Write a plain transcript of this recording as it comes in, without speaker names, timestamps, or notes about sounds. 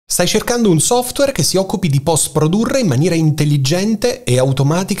Stai cercando un software che si occupi di post-produrre in maniera intelligente e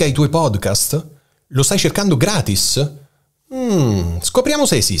automatica i tuoi podcast? Lo stai cercando gratis? Scopriamo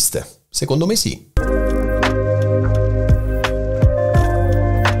se esiste. Secondo me sì.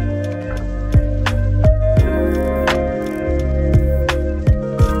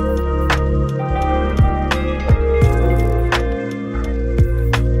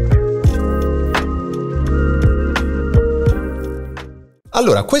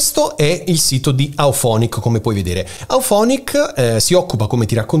 Allora, questo è il sito di Auphonic, come puoi vedere. Auphonic si occupa, come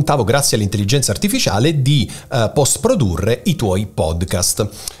ti raccontavo, grazie all'intelligenza artificiale, di post-produrre i tuoi podcast.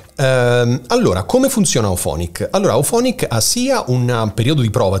 Allora, come funziona Auphonic? Allora, Auphonic ha sia un periodo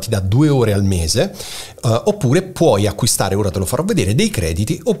di prova, ti dà 2 ore al mese, oppure puoi acquistare, ora te lo farò vedere, dei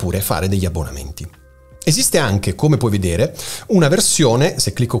crediti, oppure fare degli abbonamenti. Esiste anche, come puoi vedere, una versione,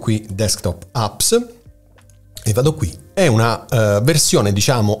 se clicco qui, Desktop Apps, e vado qui, è una versione,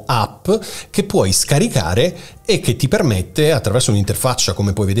 diciamo, app che puoi scaricare e che ti permette, attraverso un'interfaccia,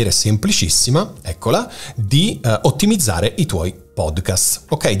 come puoi vedere, semplicissima, eccola, di ottimizzare i tuoi podcast,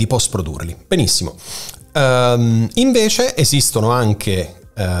 ok? Di post-produrli. Benissimo. Invece esistono anche,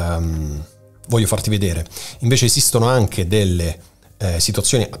 voglio farti vedere, invece esistono anche delle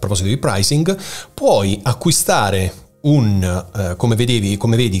situazioni, a proposito di pricing, puoi acquistare come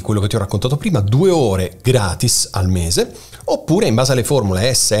vedi quello che ti ho raccontato prima, 2 ore gratis al mese, oppure in base alle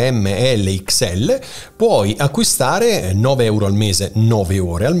formule S, M, L, XL puoi acquistare 9 euro al mese, 9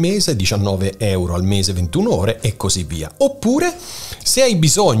 ore al mese, 19 euro al mese, 21 ore e così via. Oppure, se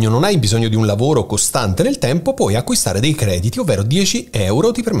non hai bisogno di un lavoro costante nel tempo, puoi acquistare dei crediti, ovvero 10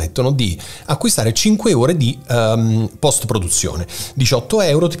 euro ti permettono di acquistare 5 ore di post-produzione, 18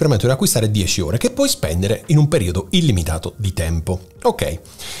 euro ti permettono di acquistare 10 ore che puoi spendere in un periodo illimitato di tempo. Ok,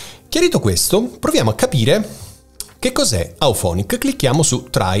 chiarito questo, proviamo a capire che cos'è Auphonic. Clicchiamo su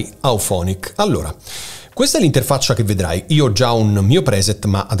Try Auphonic. Allora, questa è l'interfaccia che vedrai. Io ho già un mio preset,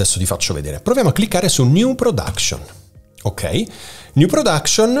 ma adesso ti faccio vedere. Proviamo a cliccare su New Production. Ok, New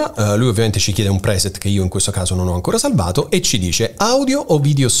Production, lui ovviamente ci chiede un preset che io in questo caso non ho ancora salvato e ci dice audio o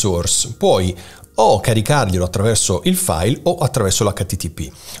video source. Puoi o caricarglielo attraverso il file o attraverso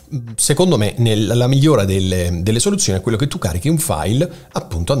l'HTTP. Secondo me la migliore delle soluzioni è quello che tu carichi un file,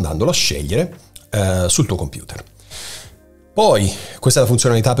 appunto andandolo a scegliere sul tuo computer. Poi questa è la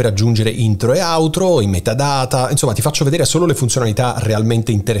funzionalità per aggiungere intro e outro, i metadata, insomma ti faccio vedere solo le funzionalità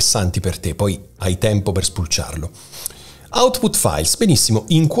realmente interessanti per te, poi hai tempo per spulciarlo. Output files, benissimo,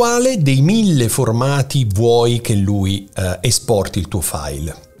 in quale dei 1000 formati vuoi che lui esporti il tuo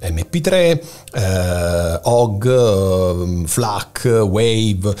file? MP3, OGG, FLAC,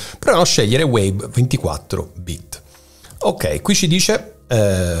 WAVE, proviamo a scegliere WAVE 24 bit. Ok, qui ci dice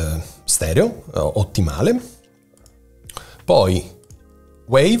stereo, ottimale. Poi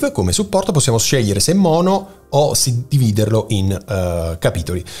Wave come supporto, possiamo scegliere se mono o se dividerlo in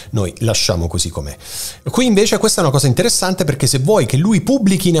capitoli. Noi lasciamo così com'è. Qui invece questa è una cosa interessante, perché se vuoi che lui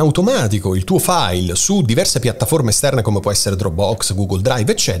pubblichi in automatico il tuo file su diverse piattaforme esterne come può essere Dropbox, Google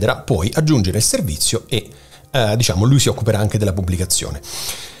Drive, eccetera, puoi aggiungere il servizio e diciamo lui si occuperà anche della pubblicazione.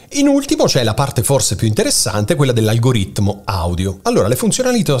 In ultimo c'è la parte forse più interessante, quella dell'algoritmo audio. Allora, le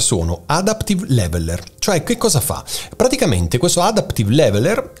funzionalità sono Adaptive Leveler, cioè che cosa fa? Praticamente questo Adaptive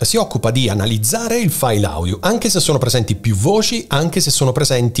Leveler si occupa di analizzare il file audio, anche se sono presenti più voci, anche se sono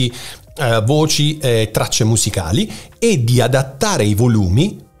presenti voci e tracce musicali, e di adattare i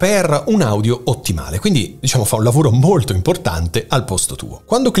volumi per un audio ottimale. Quindi diciamo fa un lavoro molto importante al posto tuo.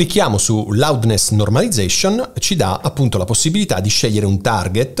 Quando clicchiamo su Loudness Normalization ci dà appunto la possibilità di scegliere un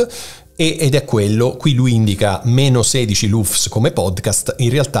target ed è quello, qui lui indica meno 16 LUFS come podcast,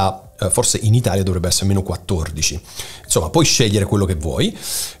 in realtà forse in Italia dovrebbe essere meno 14. Insomma, puoi scegliere quello che vuoi.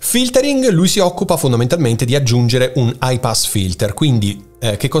 Filtering, lui si occupa fondamentalmente di aggiungere un high pass filter, quindi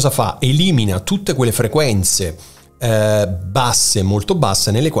che cosa fa? Elimina tutte quelle frequenze basse, molto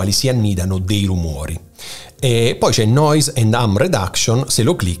basse, nelle quali si annidano dei rumori. E poi c'è Noise and Hum Reduction, se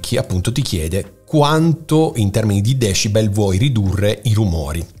lo clicchi appunto ti chiede quanto in termini di decibel vuoi ridurre i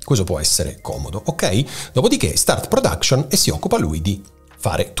rumori. Questo può essere comodo, ok? Dopodiché Start Production e si occupa lui di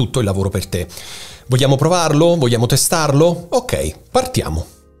fare tutto il lavoro per te. Vogliamo provarlo? Vogliamo testarlo? Ok, partiamo.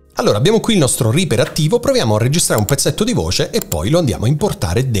 Allora, abbiamo qui il nostro Reaper attivo, proviamo a registrare un pezzetto di voce e poi lo andiamo a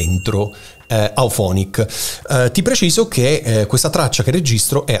importare dentro Auphonic. Ti preciso che questa traccia che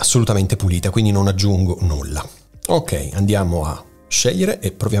registro è assolutamente pulita, quindi non aggiungo nulla. Ok, andiamo a scegliere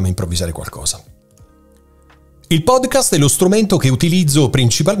e proviamo a improvvisare qualcosa. Il podcast è lo strumento che utilizzo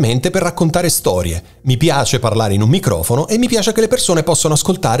principalmente per raccontare storie. Mi piace parlare in un microfono e mi piace che le persone possano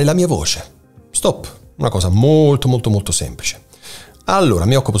ascoltare la mia voce. Stop, una cosa molto molto molto semplice. Allora,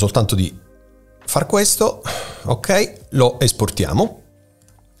 mi occupo soltanto di far questo, ok, lo esportiamo,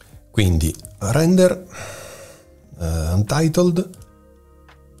 quindi render untitled,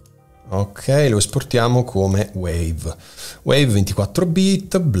 ok, lo esportiamo come wave 24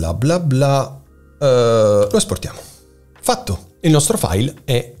 bit, bla bla bla, lo esportiamo. Fatto, il nostro file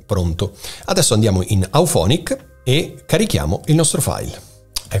è pronto. Adesso andiamo in Auphonic e carichiamo il nostro file.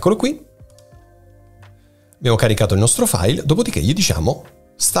 Eccolo qui. Abbiamo caricato il nostro file, dopodiché gli diciamo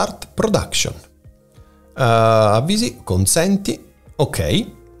Start Production. Avvisi, consenti, ok.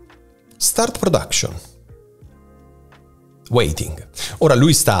 Start Production. Waiting. Ora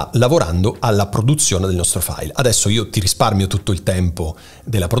lui sta lavorando alla produzione del nostro file. Adesso io ti risparmio tutto il tempo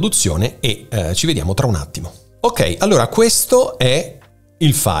della produzione e ci vediamo tra un attimo. Ok, allora questo è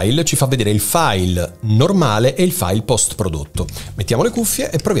il file, ci fa vedere il file normale e il file post prodotto. Mettiamo le cuffie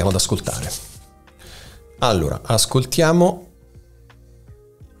e proviamo ad ascoltare. Allora, ascoltiamo.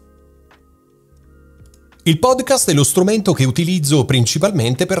 Il podcast è lo strumento che utilizzo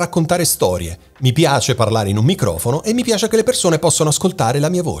principalmente per raccontare storie. Mi piace parlare in un microfono e mi piace che le persone possano ascoltare la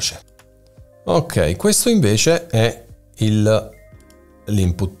mia voce. Ok, questo invece è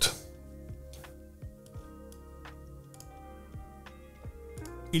l'input.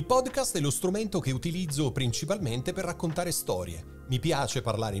 Il podcast è lo strumento che utilizzo principalmente per raccontare storie. Mi piace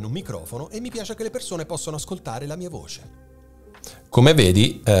parlare in un microfono e mi piace che le persone possano ascoltare la mia voce. Come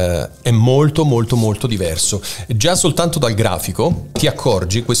vedi è molto diverso. Già soltanto dal grafico ti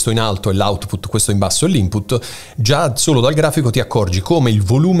accorgi, questo in alto è l'output, questo in basso è l'input, già solo dal grafico ti accorgi come il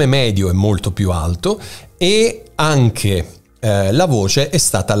volume medio è molto più alto e anche la voce è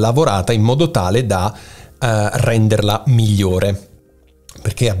stata lavorata in modo tale da renderla migliore.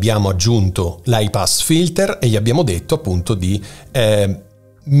 Perché abbiamo aggiunto l'high pass filter e gli abbiamo detto appunto di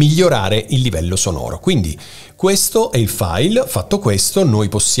migliorare il livello sonoro. Quindi questo è il file. Fatto questo noi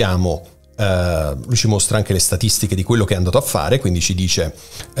possiamo, lui ci mostra anche le statistiche di quello che è andato a fare, quindi ci dice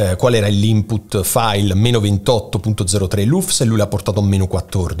qual era l'input file meno 28.03 LUFS e lui l'ha portato a meno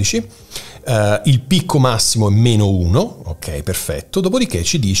 14. Il picco massimo è meno 1, ok, perfetto. Dopodiché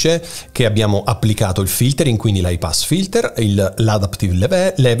ci dice che abbiamo applicato il filtering, quindi l'high pass filter,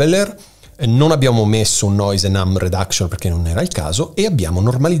 l'adaptive leveler, non abbiamo messo un noise and hum reduction perché non era il caso e abbiamo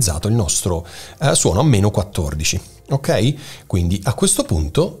normalizzato il nostro suono a meno 14, ok? Quindi a questo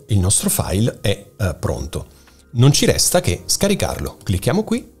punto il nostro file è pronto. Non ci resta che scaricarlo. Clicchiamo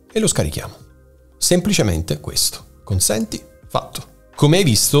qui e lo scarichiamo. Semplicemente questo. Consenti, fatto. Come hai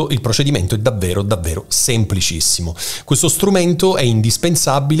visto, il procedimento è davvero semplicissimo. Questo strumento è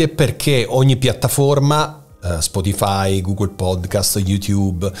indispensabile perché ogni piattaforma, Spotify, Google Podcast,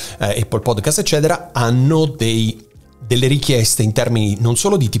 YouTube, Apple Podcast, eccetera, hanno delle richieste in termini non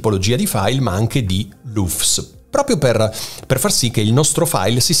solo di tipologia di file, ma anche di LUFS, proprio per far sì che il nostro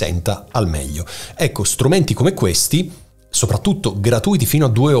file si senta al meglio. Ecco, strumenti come questi, soprattutto gratuiti fino a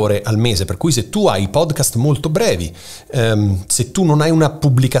 2 ore al mese, per cui se tu hai podcast molto brevi, se tu non hai una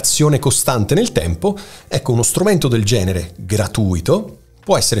pubblicazione costante nel tempo, ecco, uno strumento del genere gratuito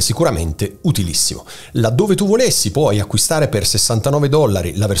può essere sicuramente utilissimo. Laddove tu volessi puoi acquistare per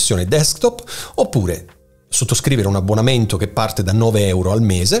 $69 la versione desktop oppure sottoscrivere un abbonamento che parte da 9 euro al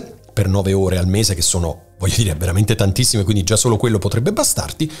mese, per 9 ore al mese, che sono, voglio dire, veramente tantissime, quindi già solo quello potrebbe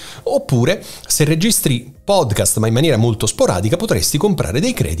bastarti, oppure se registri podcast ma in maniera molto sporadica potresti comprare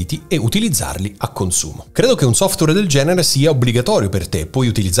dei crediti e utilizzarli a consumo. Credo che un software del genere sia obbligatorio per te. Puoi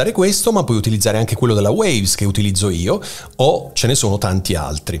utilizzare questo, ma puoi utilizzare anche quello della Waves che utilizzo io, o ce ne sono tanti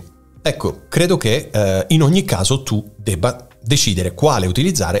altri. Ecco, credo che in ogni caso tu debba decidere quale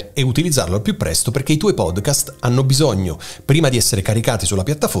utilizzare e utilizzarlo al più presto, perché i tuoi podcast hanno bisogno, prima di essere caricati sulla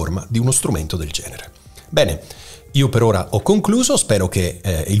piattaforma, di uno strumento del genere. Bene, io per ora ho concluso, spero che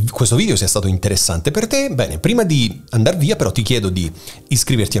questo video sia stato interessante per te. Bene, prima di andare via però ti chiedo di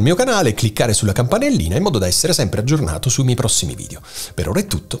iscriverti al mio canale, cliccare sulla campanellina in modo da essere sempre aggiornato sui miei prossimi video. Per ora è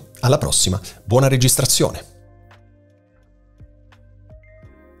tutto, alla prossima, buona registrazione!